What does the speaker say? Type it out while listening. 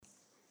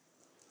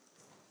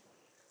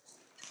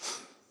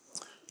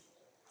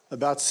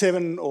About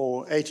 7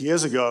 or 8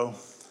 years ago,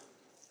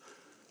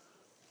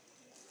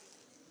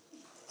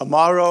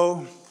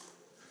 Amaro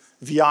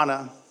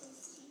Viana,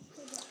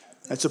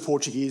 that's a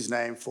Portuguese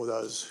name for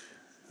those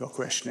who are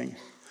questioning,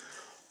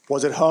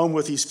 was at home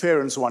with his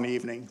parents one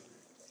evening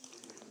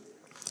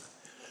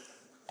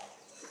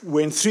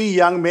when 3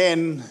 young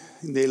men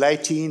in their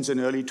late teens and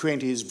early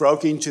 20s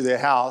broke into their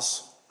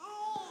house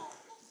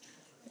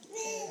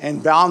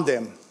and bound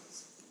them.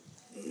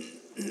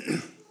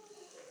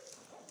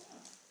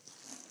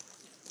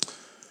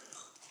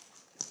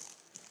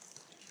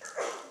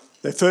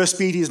 They first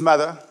beat his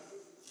mother,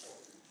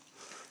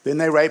 then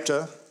they raped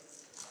her,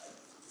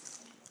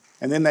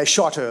 and then they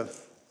shot her.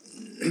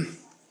 And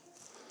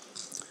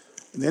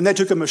then they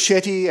took a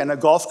machete and a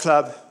golf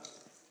club,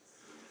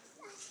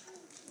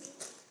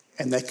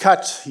 and they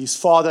cut his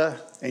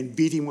father and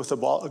beat him with a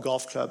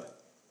golf club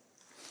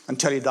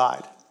until he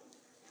died.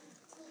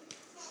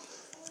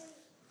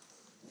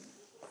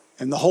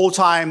 And the whole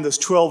time, this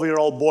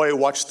 12-year-old boy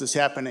watched this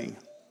happening.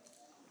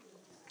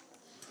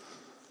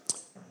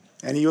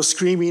 And he was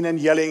screaming and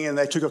yelling, and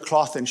they took a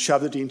cloth and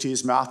shoved it into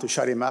his mouth to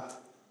shut him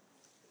up.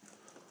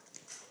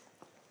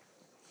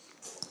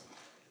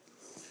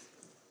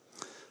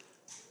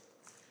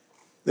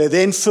 They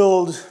then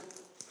filled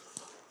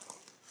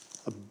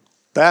a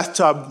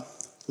bathtub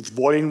with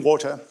boiling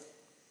water,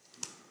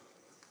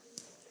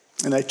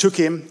 and they took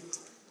him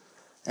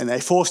and they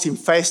forced him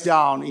face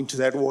down into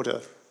that water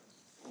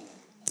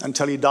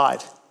until he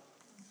died.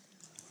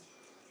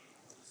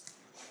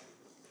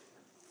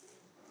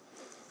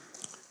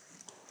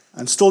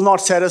 And still not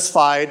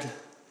satisfied,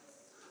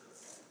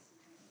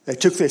 they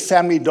took their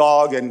family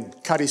dog and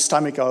cut his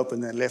stomach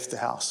open and left the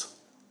house.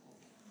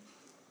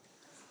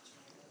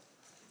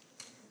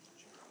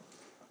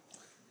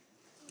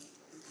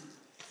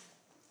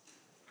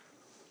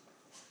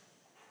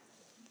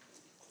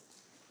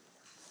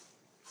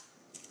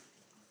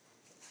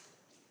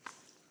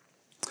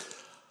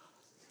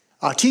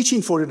 Our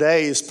teaching for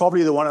today is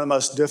probably one of the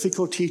most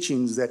difficult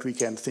teachings that we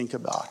can think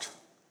about.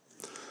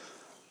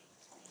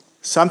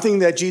 Something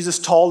that Jesus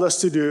told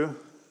us to do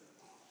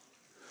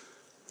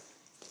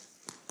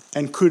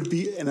and could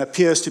be and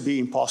appears to be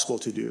impossible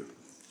to do.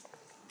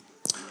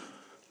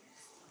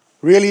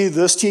 Really,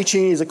 this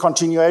teaching is a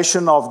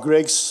continuation of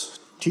Greg's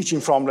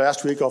teaching from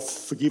last week of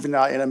forgiving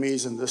our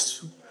enemies, and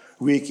this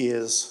week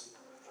is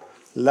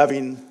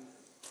loving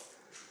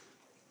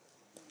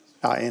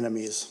our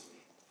enemies.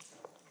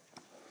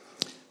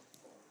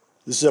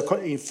 This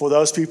is for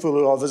those people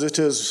who are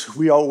visitors.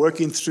 We are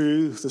working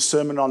through the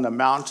Sermon on the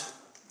Mount.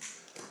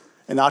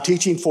 And our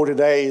teaching for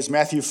today is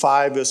Matthew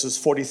 5, verses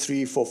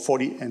 43,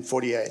 40, and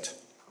 48.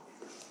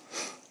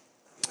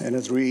 And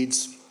it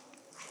reads,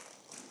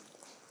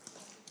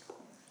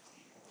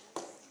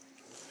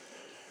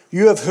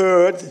 "You have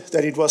heard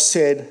that it was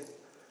said,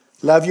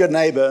 'Love your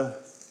neighbor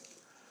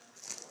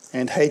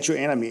and hate your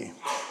enemy.'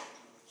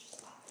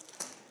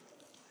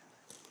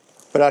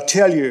 But I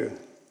tell you,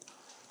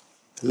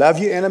 love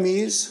your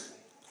enemies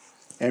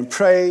and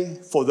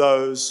pray for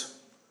those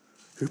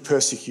who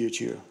persecute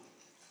you,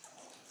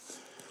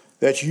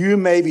 that you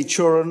may be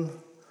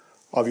children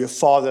of your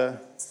Father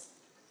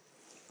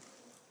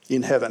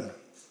in heaven.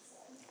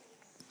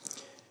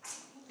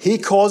 He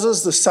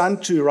causes the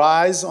sun to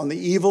rise on the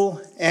evil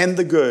and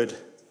the good,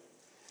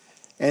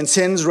 and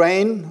sends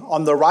rain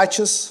on the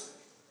righteous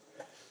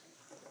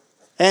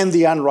and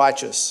the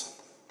unrighteous.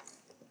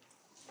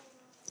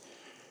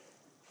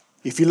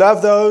 If you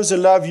love those who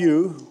love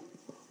you,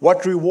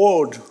 what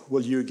reward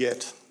will you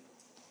get?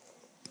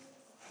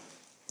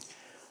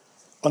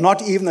 Are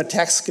not even the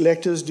tax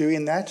collectors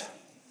doing that?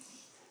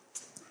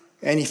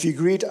 And if you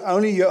greet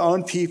only your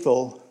own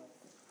people,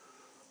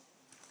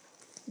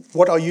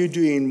 what are you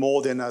doing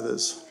more than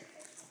others?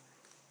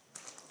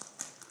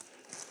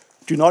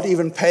 Do not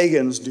even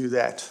pagans do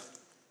that?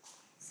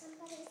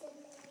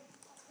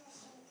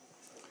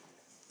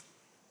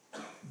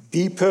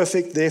 Be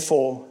perfect,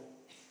 therefore,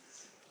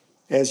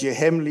 as your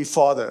heavenly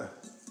Father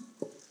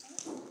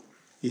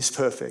is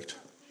perfect."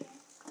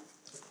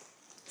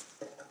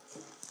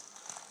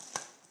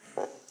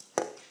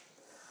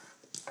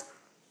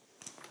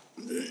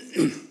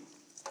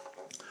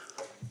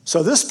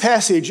 So this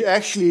passage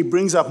actually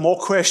brings up more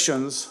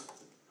questions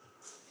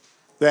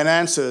than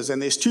answers,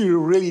 and there's 2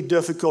 really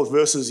difficult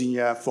verses in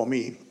here for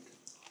me.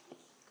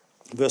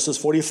 Verses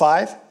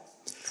 45,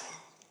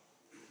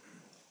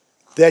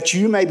 "that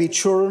you may be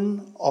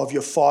children of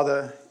your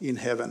Father in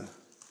heaven."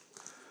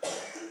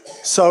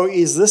 So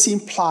is this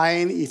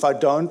implying if I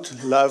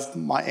don't love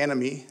my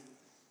enemy,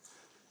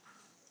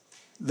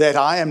 that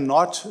I am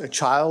not a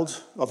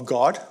child of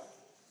God?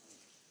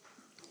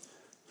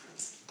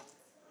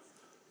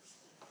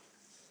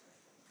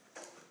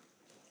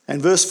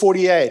 And verse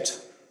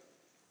 48,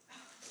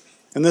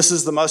 and this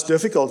is the most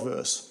difficult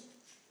verse.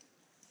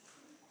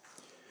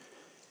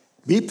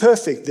 "Be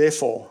perfect,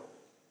 therefore,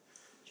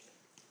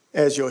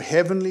 as your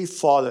heavenly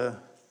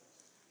Father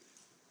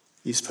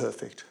is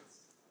perfect."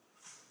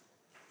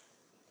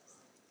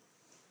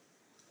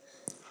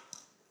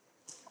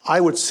 I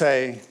would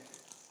say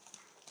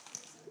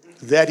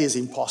that is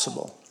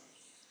impossible.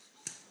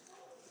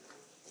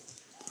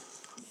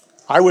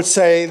 I would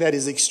say that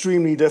is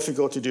extremely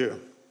difficult to do.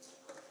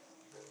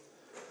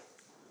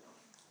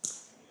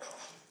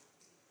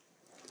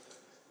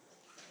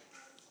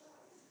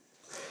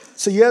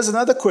 So here's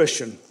another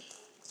question.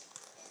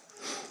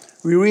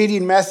 We read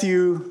in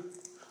Matthew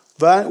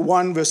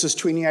 1, verses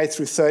 28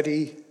 through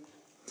 30,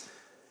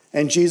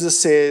 and Jesus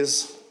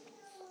says,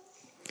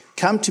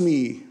 "Come to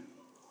me,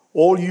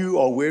 all you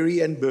are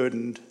weary and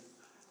burdened,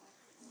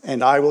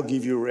 and I will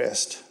give you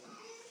rest.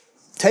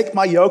 Take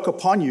my yoke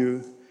upon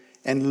you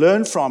and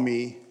learn from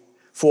me,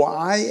 for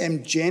I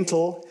am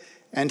gentle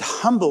and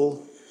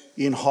humble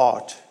in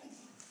heart,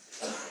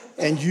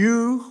 and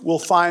you will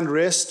find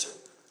rest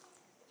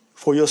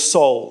for your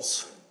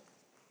souls.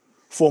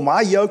 For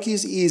my yoke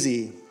is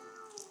easy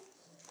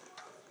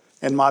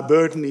and my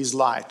burden is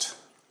light."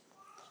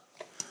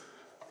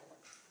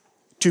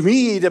 To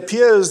me, it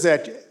appears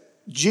that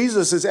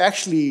Jesus is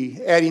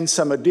actually adding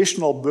some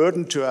additional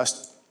burden to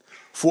us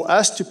for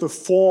us to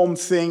perform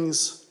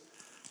things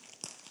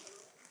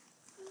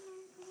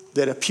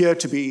that appear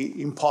to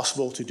be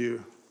impossible to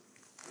do,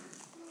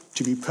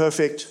 to be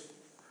perfect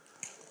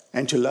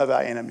and to love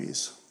our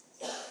enemies.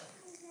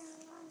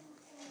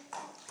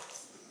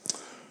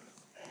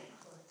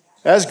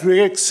 As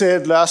Greg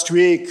said last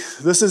week,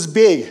 this is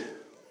big,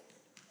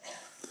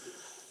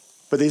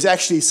 but there's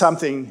actually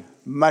something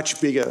much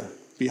bigger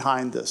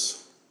behind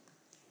this.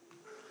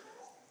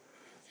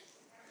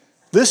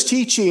 This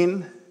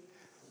teaching,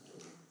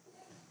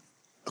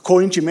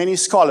 according to many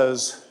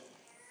scholars,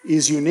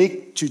 is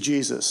unique to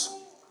Jesus.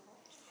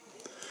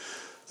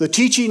 The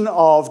teaching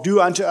of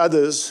do unto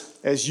others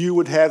as you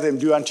would have them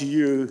do unto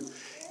you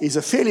is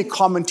a fairly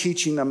common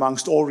teaching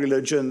amongst all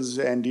religions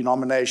and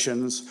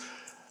denominations.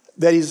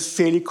 That is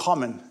fairly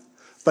common.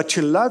 But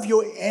to love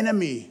your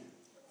enemy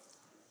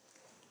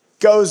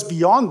goes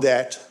beyond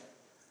that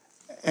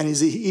and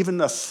is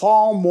even a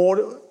far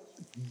more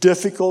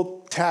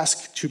difficult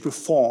task to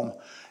perform.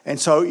 And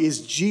so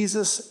is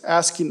Jesus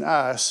asking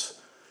us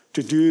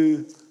to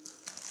do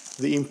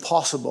the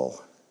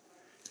impossible,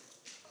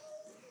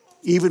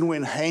 even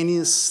when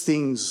heinous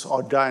things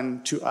are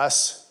done to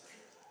us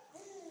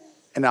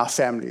and our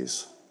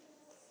families.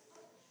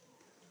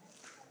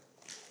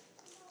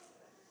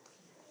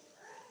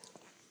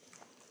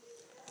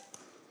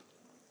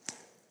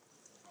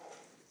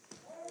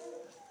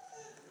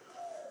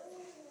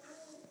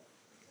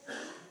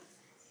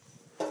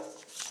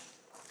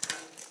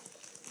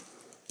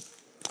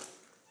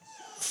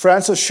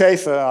 Francis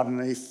Schaeffer, I don't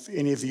know if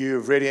any of you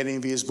have read any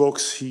of his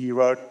books. He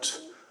wrote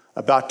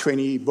about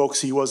 20 books.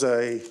 He was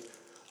a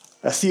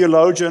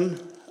theologian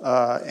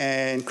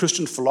and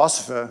Christian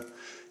philosopher.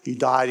 He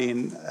died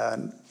in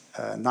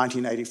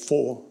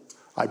 1984,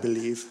 I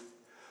believe.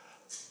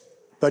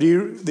 But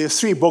there's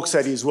 3 books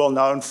that he's well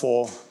known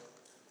for.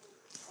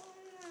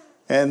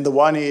 And the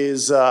one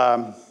is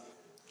The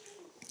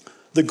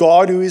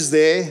God Who Is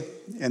There.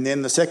 And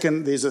then the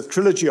second, there's a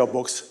trilogy of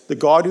books. The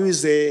God Who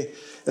Is There,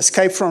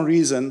 Escape from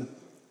Reason,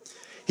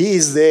 He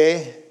Is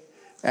There,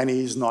 and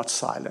He Is Not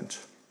Silent.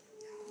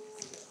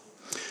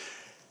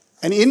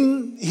 And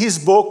in his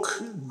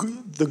book,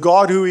 The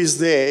God Who Is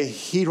There,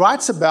 he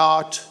writes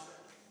about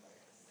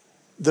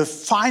the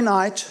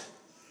finite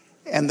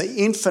and the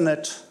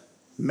infinite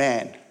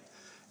man.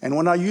 And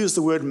when I use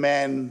the word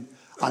man,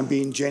 I'm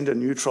being gender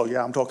neutral.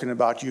 Yeah, I'm talking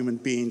about human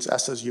beings,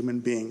 us as human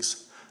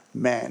beings,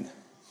 man.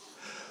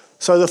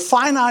 So the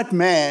finite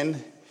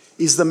man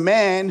is the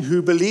man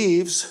who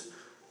believes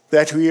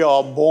that we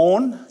are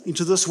born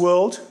into this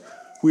world,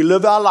 we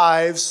live our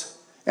lives,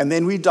 and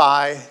then we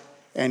die,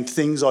 and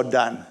things are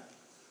done.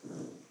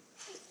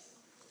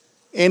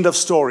 End of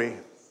story.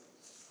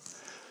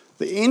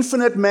 The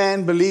infinite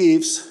man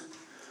believes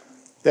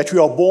that we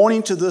are born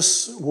into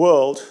this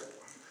world,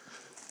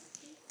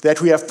 that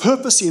we have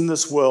purpose in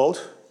this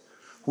world,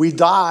 we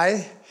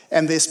die,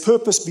 and there's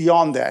purpose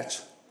beyond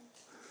that.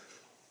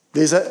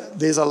 There's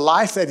a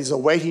life that is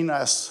awaiting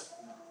us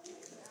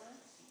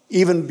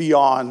even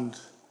beyond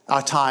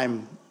our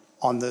time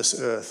on this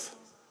earth.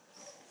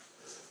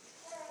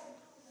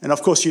 And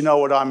of course, you know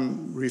what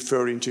I'm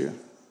referring to.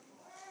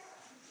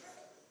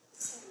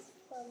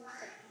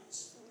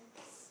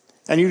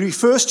 And he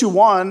refers to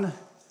one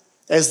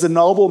as the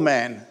noble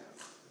man.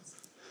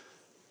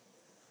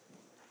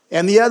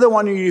 And the other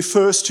one he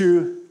refers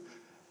to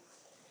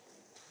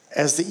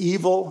as the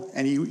evil,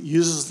 and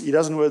he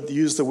doesn't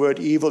use the word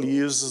evil, he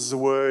uses the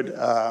word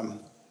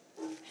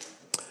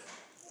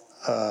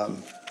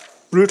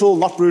brutal,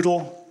 not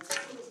brutal.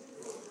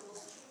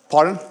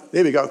 Pardon?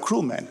 There we go,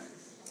 cruel man.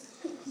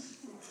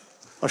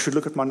 I should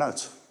look at my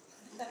notes.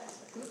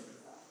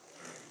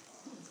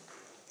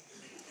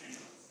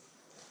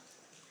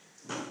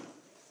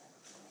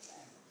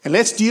 And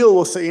let's deal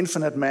with the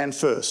infinite man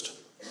first.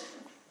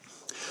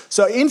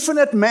 So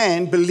infinite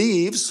man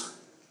believes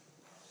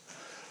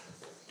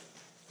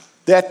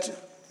that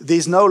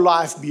there's no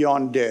life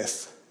beyond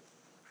death,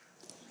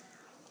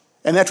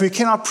 and that we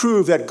cannot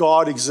prove that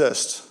God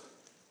exists.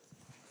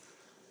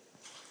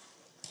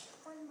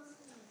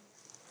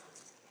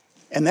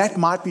 And that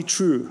might be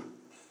true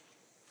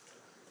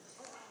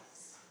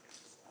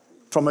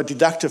from a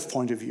deductive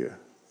point of view.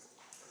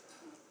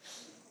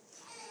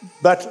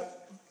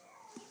 But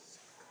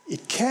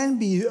it can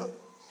be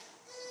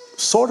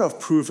sort of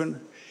proven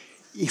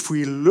if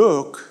we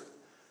look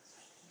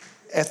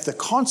at the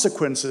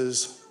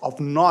consequences of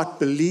not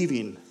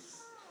believing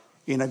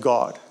in a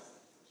God.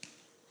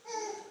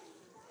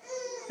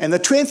 And the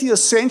 20th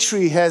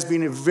century has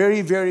been a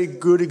very, very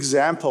good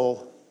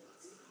example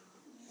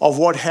of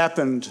what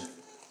happened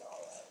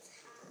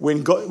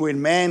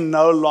when man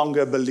no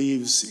longer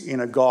believes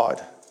in a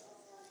God.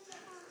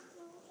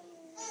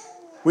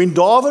 When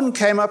Darwin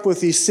came up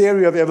with his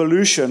theory of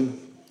evolution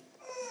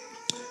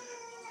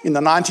in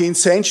the 19th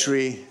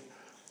century,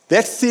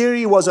 that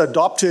theory was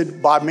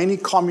adopted by many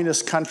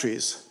communist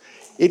countries.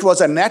 It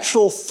was a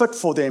natural fit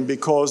for them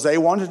because they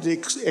wanted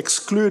to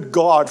exclude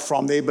God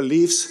from their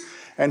beliefs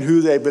and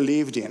who they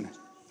believed in.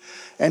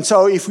 And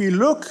so if we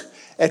look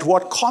at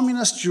what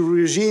communist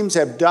regimes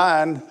have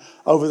done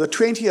over the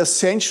 20th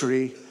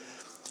century,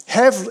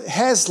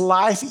 has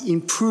life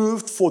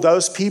improved for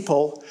those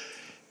people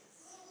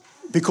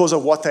because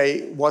of what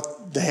they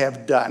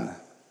have done?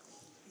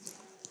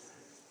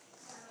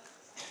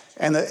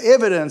 And the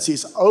evidence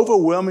is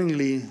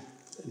overwhelmingly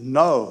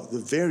no, the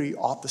very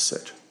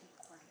opposite.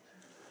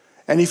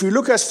 And if you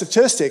look at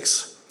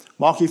statistics,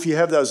 Mark, if you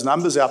have those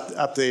numbers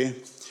up there,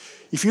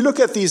 if you look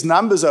at these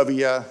numbers over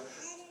here,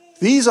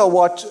 these are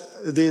what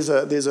there's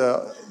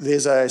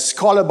a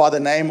scholar by the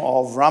name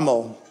of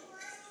Rummel,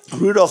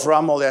 Rudolph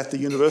Rummel at the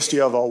University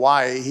of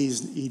Hawaii.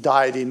 He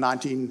died in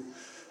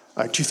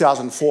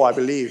 2004, I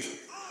believe.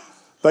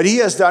 But he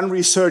has done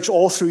research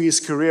all through his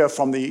career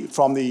from the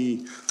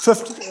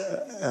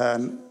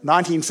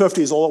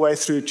 1950s all the way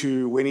through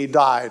to when he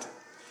died.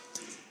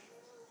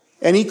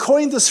 And he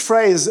coined this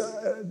phrase,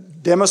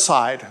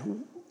 democide,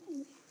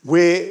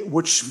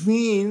 which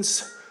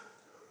means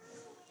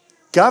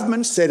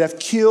governments that have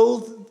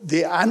killed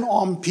the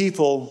unarmed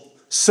people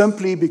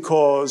simply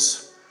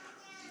because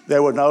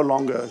they were no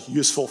longer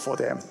useful for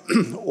them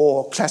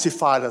or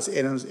classified as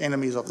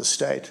enemies of the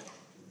state.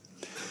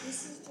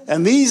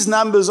 And these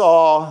numbers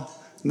are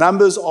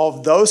numbers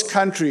of those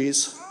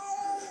countries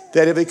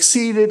that have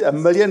exceeded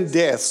 1 million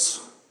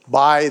deaths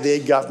by their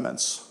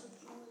governments.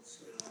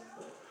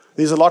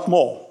 There's a lot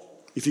more.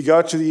 If you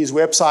go to these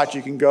websites,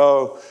 you can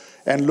go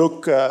and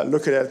look at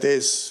it.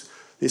 There's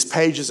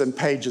pages and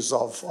pages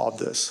of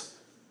this.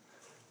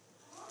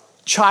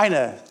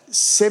 China,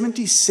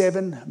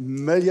 77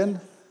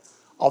 million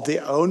of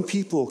their own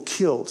people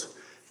killed.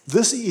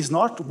 This is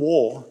not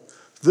war.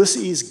 This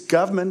is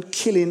government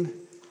killing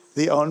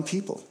their own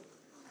people.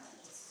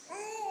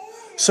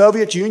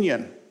 Soviet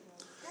Union,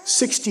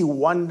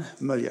 61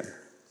 million.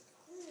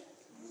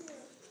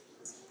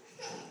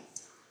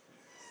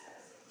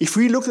 If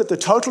we look at the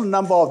total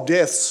number of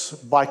deaths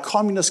by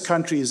communist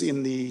countries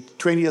in the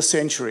 20th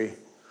century,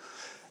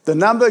 the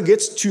number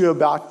gets to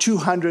about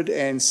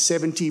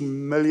 270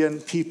 million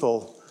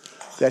people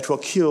that were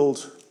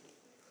killed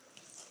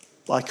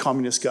by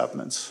communist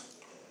governments.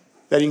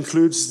 That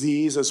includes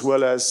these as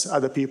well as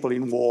other people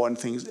in war and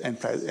things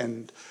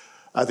and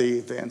other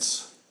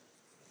events.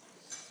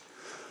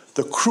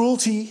 The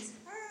cruelty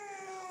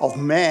of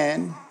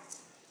man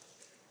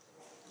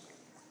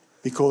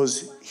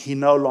because he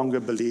no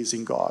longer believes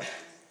in God.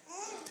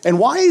 And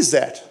why is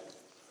that?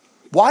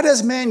 Why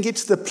does man get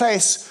to the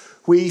place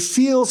where he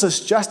feels it's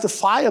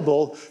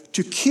justifiable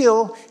to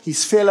kill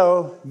his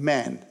fellow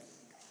man?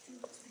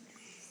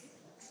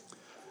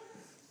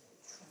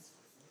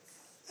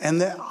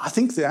 And I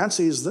think the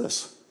answer is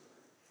this.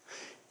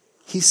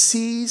 He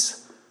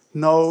sees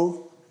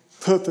no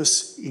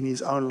purpose in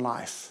his own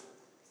life.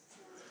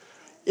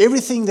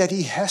 Everything that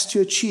he has to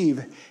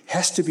achieve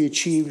has to be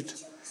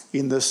achieved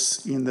in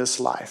this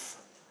life.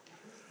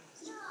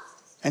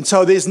 And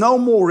so there's no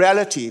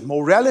morality.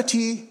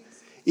 Morality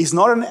is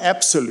not an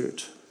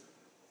absolute.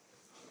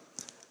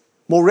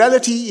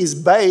 Morality is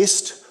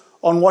based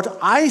on what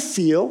I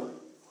feel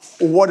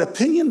or what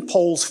opinion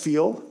polls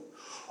feel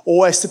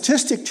or a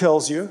statistic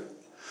tells you.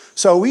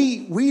 So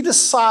we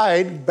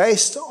decide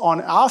based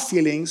on our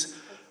feelings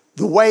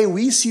the way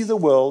we see the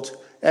world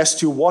as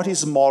to what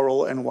is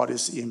moral and what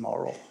is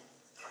immoral.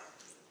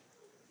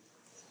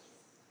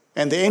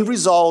 And the end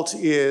result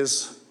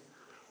is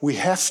we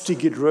have to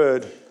get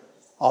rid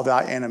of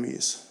our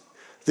enemies.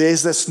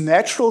 There's this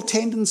natural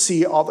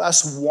tendency of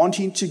us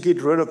wanting to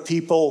get rid of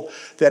people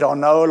that are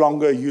no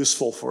longer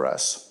useful for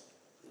us.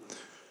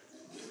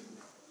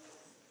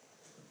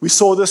 We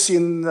saw this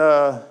in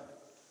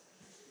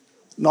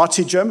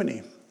Nazi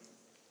Germany.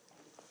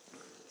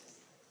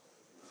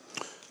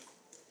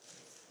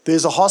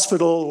 There's a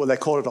hospital, well, they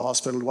call it a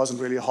hospital, it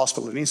wasn't really a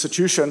hospital, an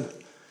institution,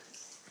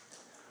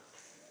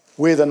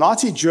 where the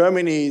Nazi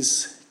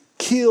Germanies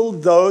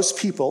killed those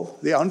people,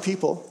 their own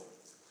people,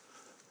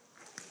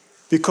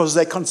 because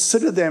they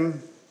considered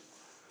them,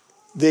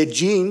 their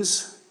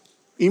genes,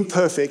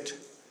 imperfect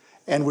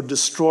and would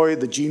destroy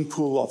the gene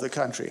pool of the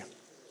country.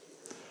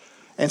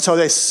 And so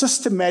they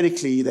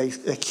systematically,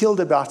 they killed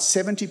about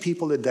 70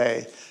 people a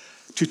day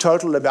to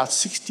total about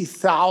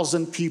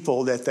 60,000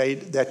 people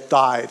that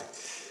died.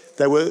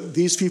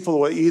 These people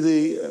were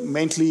either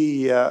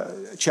mentally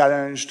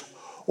challenged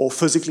or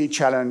physically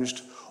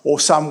challenged or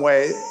some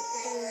way.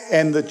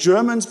 And the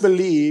Germans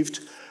believed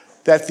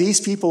that these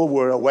people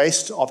were a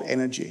waste of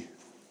energy.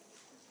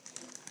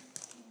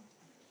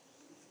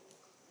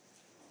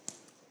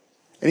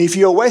 And if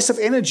you're a waste of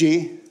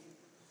energy,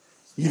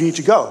 you need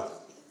to go.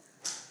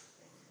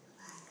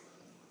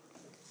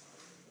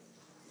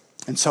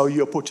 And so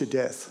you're put to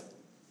death.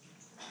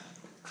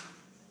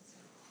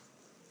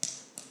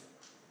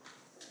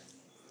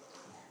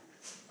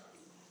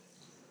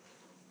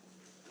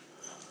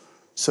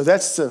 So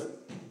that's the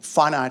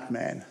finite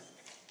man.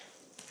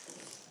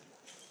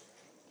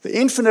 The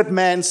infinite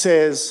man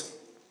says,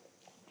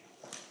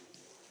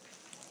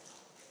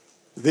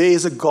 there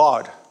is a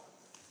God.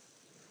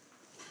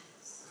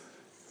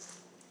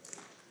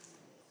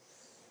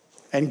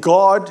 And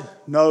God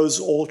knows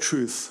all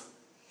truth.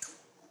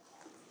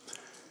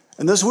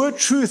 And this word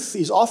truth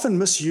is often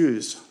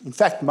misused. In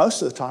fact,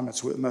 most of the time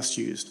it's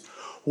misused.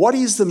 What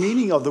is the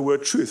meaning of the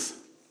word truth?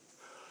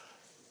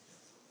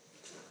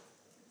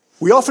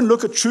 We often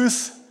look at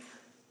truth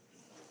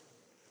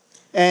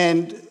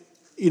and,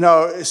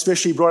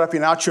 especially brought up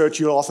in our church,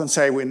 you'll often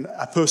say when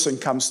a person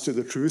comes to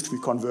the truth, we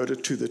convert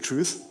it to the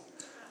truth.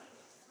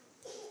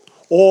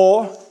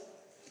 Or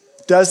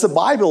does the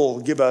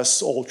Bible give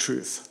us all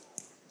truth?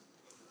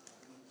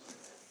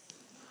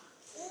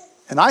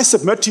 And I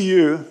submit to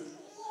you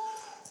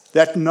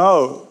that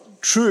no,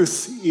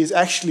 truth is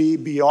actually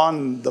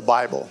beyond the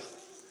Bible.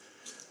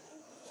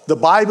 The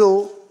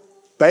Bible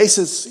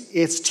bases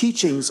its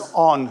teachings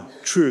on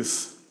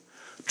truth.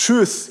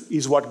 Truth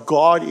is what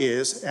God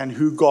is and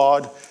who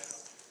God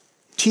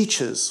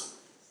teaches.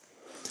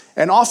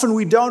 And often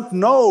we don't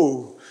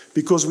know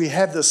because we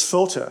have this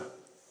filter.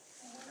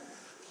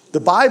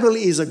 The Bible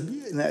is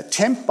an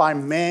attempt by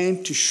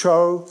man to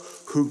show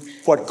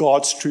what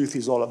God's truth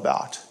is all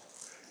about.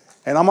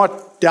 And I'm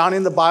not down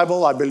in the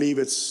Bible. I believe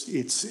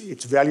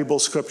it's valuable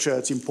scripture.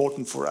 It's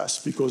important for us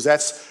because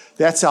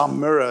that's our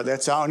mirror.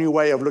 That's our only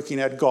way of looking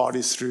at God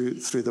is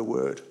through the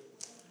Word.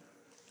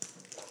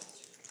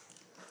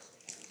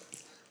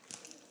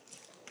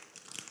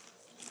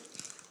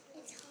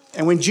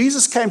 And when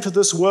Jesus came to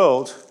this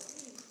world,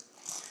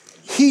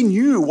 he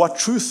knew what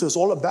truth is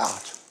all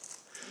about.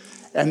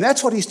 And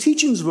that's what his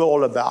teachings were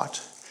all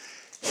about.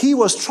 He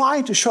was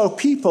trying to show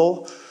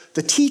people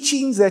the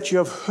teachings that you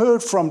have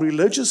heard from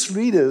religious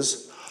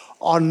leaders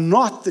are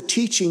not the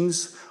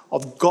teachings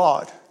of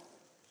God.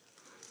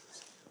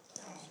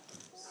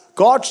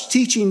 God's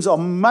teachings are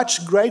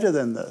much greater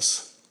than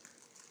this.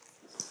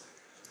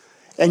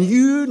 And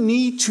you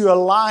need to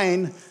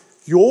align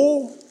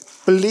your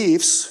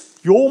beliefs,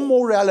 your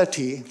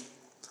morality,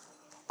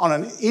 on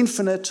an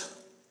infinite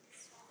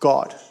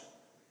God,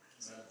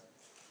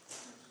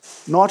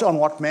 not on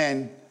what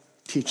man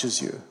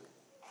teaches you.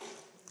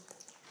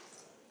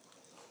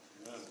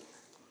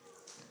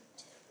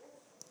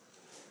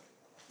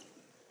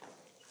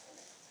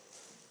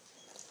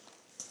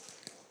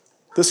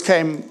 This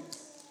came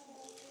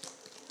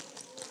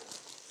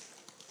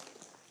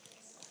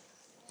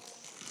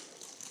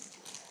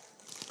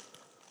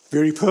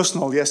very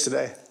personal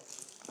yesterday.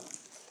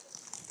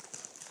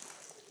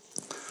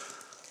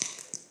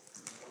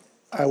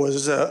 I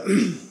was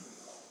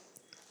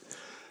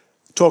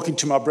talking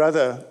to my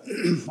brother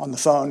on the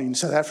phone in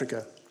South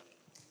Africa.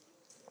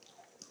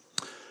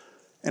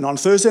 And on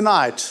Thursday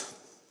night,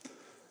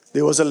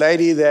 there was a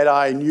lady that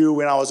I knew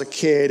when I was a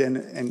kid and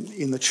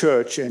in the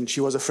church, and she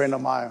was a friend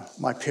of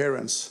my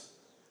parents.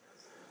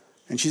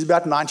 And she's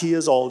about 90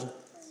 years old.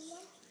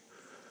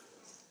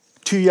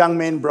 2 young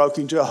men broke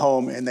into her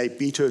home and they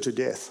beat her to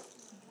death.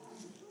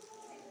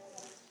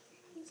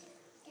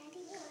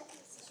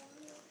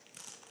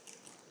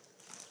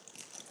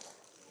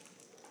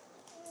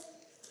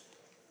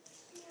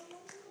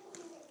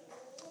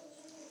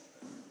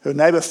 Her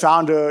neighbor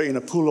found her in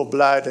a pool of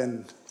blood,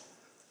 and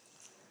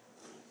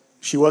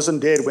she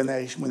wasn't dead when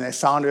they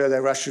found her. They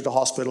rushed her to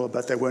hospital,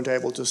 but they weren't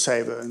able to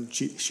save her, and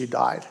she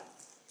died.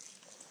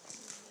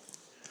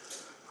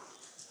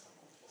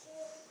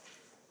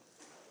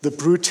 The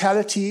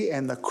brutality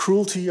and the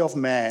cruelty of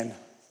man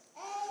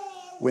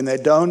when they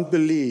don't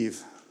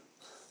believe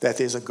that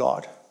there's a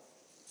God.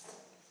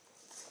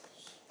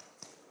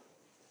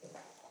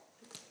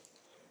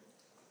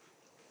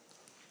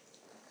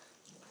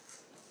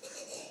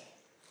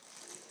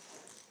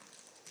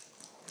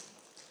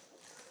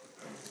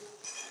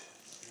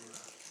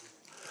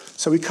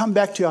 So we come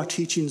back to our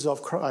teachings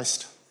of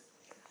Christ.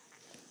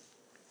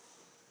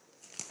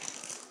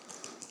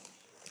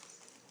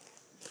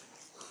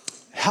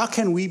 How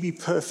can we be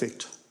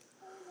perfect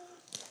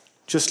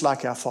just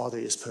like our Father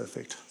is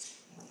perfect?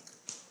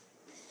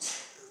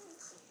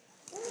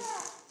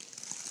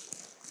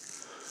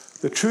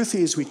 The truth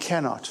is we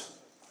cannot.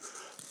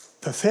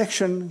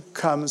 Perfection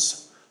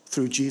comes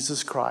through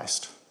Jesus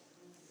Christ.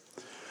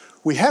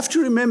 We have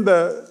to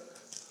remember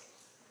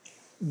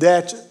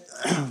that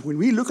when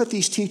we look at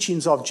these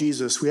teachings of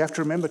Jesus, we have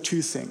to remember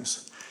two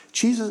things.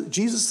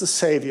 Jesus the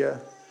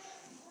Savior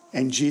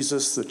and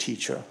Jesus the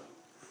teacher.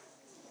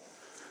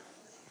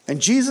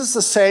 And Jesus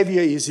the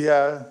Savior is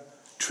here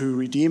to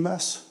redeem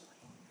us,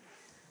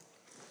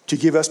 to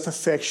give us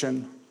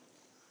perfection,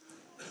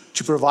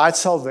 to provide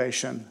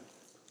salvation,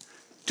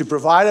 to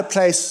provide a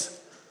place,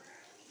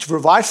 to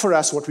provide for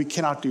us what we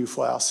cannot do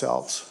for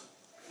ourselves.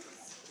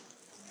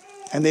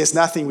 And there's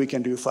nothing we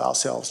can do for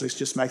ourselves. Let's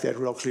just make that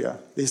real clear.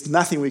 There's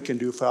nothing we can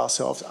do for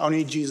ourselves.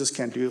 Only Jesus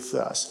can do it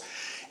for us.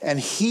 And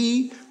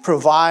he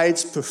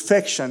provides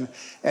perfection.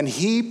 And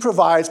he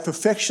provides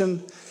perfection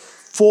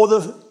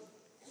for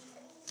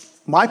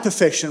my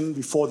perfection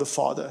before the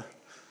Father.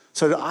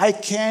 So that I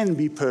can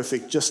be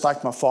perfect just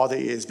like my Father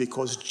is,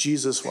 because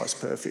Jesus was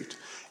perfect.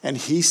 And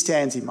he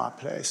stands in my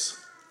place.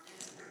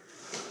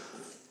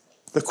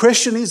 The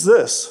question is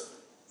this: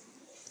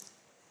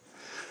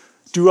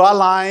 do I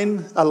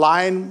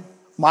align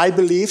my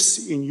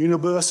beliefs in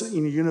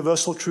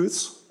universal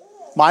truths,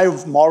 my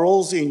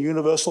morals in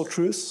universal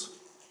truths?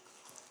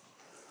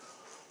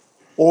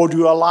 Or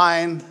do I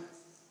align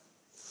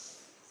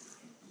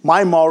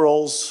my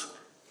morals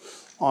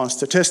on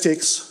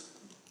statistics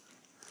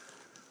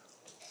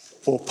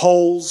or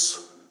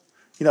polls?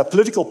 You know,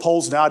 political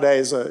polls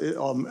nowadays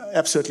are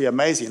absolutely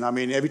amazing. I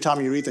mean, every time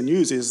you read the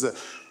news, is the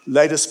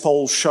latest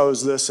poll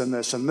shows this and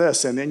this and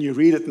this, and then you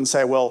read it and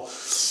say, well,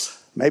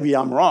 maybe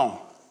I'm wrong.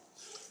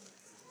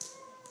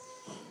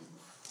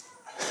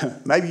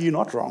 Maybe you're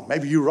not wrong.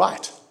 Maybe you're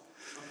right.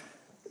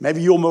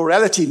 Maybe your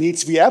morality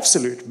needs to be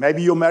absolute.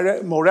 Maybe your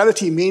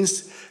morality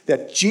means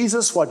that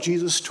what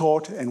Jesus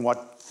taught and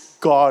what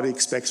God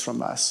expects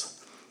from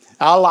us.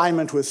 Our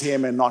alignment with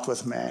him and not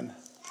with man.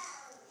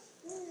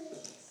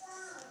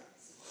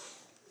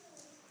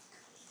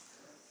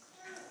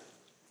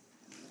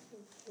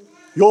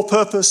 Your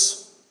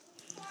purpose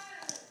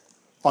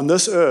on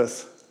this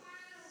earth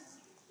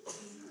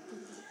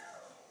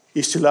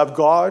is to love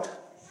God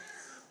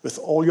with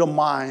all your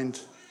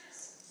mind,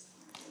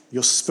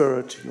 your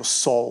spirit, your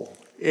soul.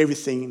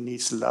 Everything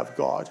needs to love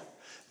God.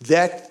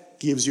 That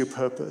gives you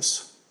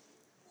purpose.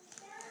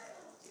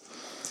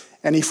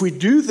 And if we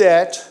do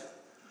that,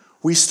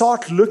 we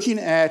start looking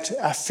at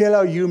our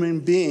fellow human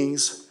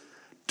beings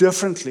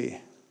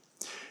differently.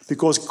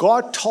 Because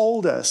God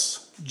told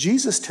us,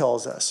 Jesus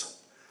tells us,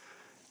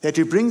 that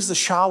he brings the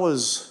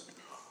showers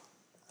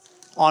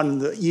on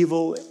the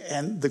evil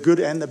and the good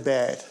and the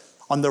bad,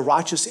 on the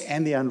righteous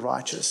and the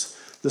unrighteous.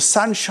 The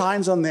sun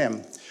shines on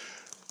them.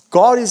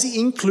 God is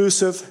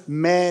inclusive,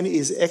 man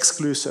is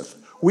exclusive.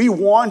 We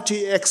want to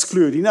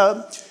exclude. You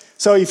know,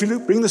 so if you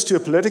bring this to a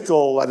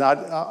political, and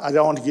I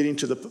don't want to get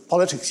into the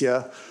politics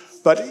here,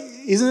 but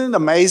isn't it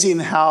amazing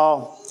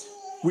how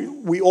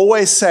we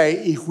always say,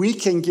 if we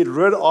can get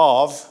rid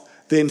of,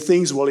 then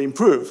things will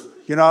improve,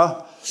 you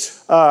know?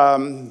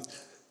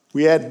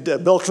 We had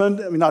Bill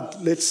Clinton,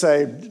 let's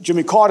say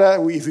Jimmy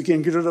Carter. If we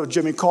can get rid of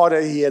Jimmy Carter,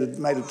 he had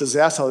made a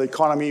disaster of the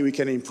economy, we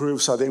can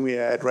improve. So then we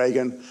had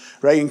Reagan.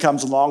 Reagan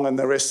comes along, and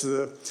the rest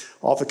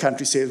of the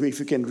country says, if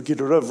we can get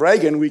rid of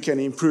Reagan, we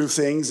can improve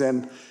things.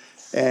 And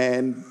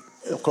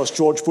of course,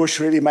 George Bush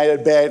really made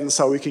it bad, and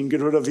so we can get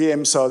rid of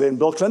him. So then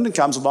Bill Clinton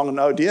comes along, and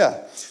oh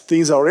dear,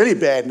 things are really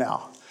bad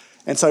now.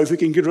 And so if we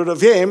can get rid of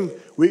him,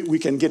 we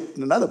can get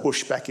another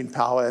Bush back in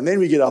power. And then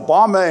we get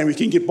Obama, and we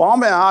can get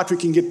Obama out, we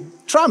can get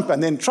Trump.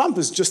 And then Trump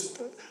is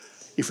just,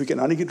 if we can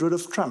only get rid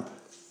of Trump.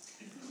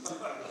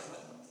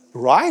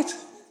 Right?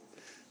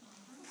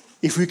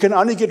 If we can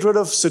only get rid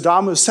of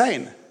Saddam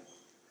Hussein,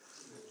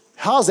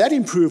 how's that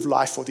improved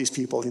life for these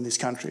people in these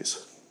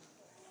countries?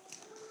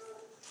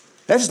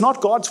 That is not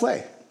God's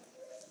way.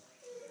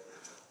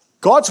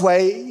 God's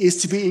way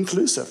is to be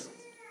inclusive.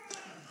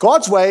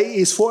 God's way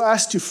is for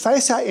us to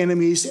face our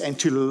enemies and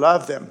to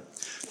love them,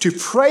 to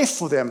pray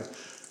for them.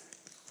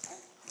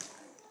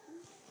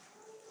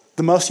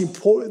 The most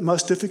important,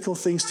 most difficult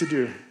things to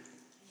do.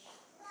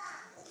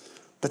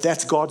 But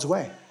that's God's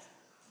way.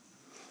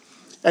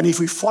 And if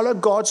we follow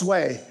God's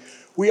way,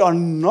 we are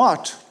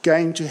not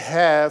going to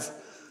have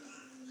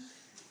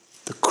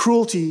the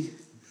cruelty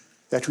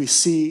that we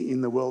see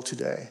in the world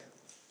today.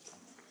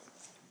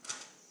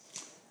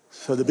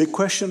 So the big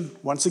question,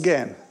 once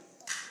again,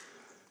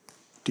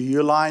 do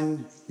you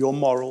align your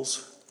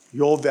morals,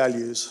 your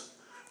values,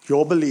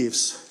 your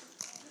beliefs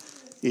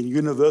in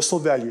universal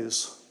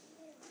values?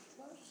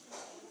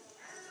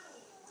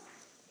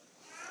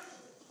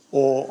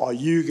 Or are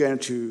you going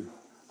to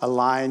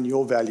align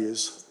your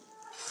values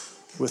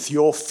with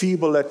your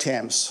feeble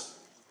attempts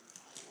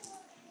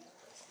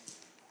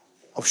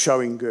of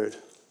showing good?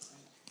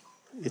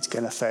 It's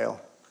going to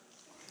fail.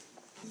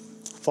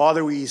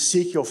 Father, we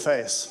seek your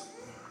face.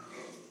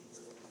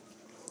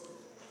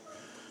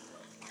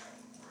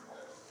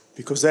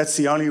 Because that's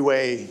the only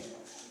way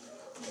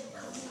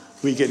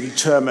we can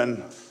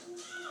determine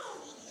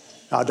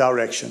our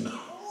direction.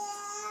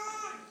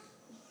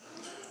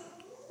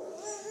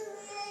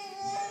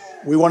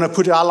 We want to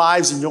put our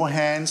lives in your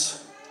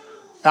hands,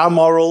 our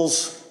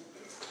morals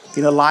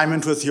in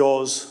alignment with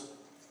yours.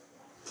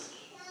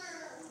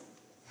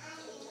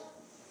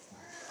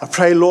 I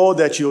pray, Lord,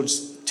 that you'll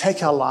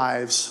take our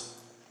lives.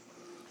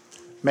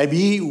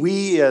 Maybe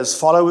we, as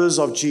followers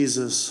of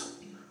Jesus,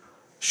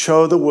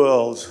 show the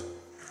world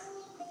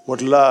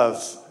what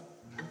love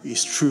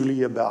is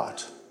truly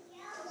about.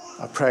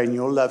 I pray in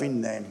your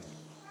loving name.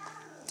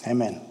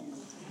 Amen.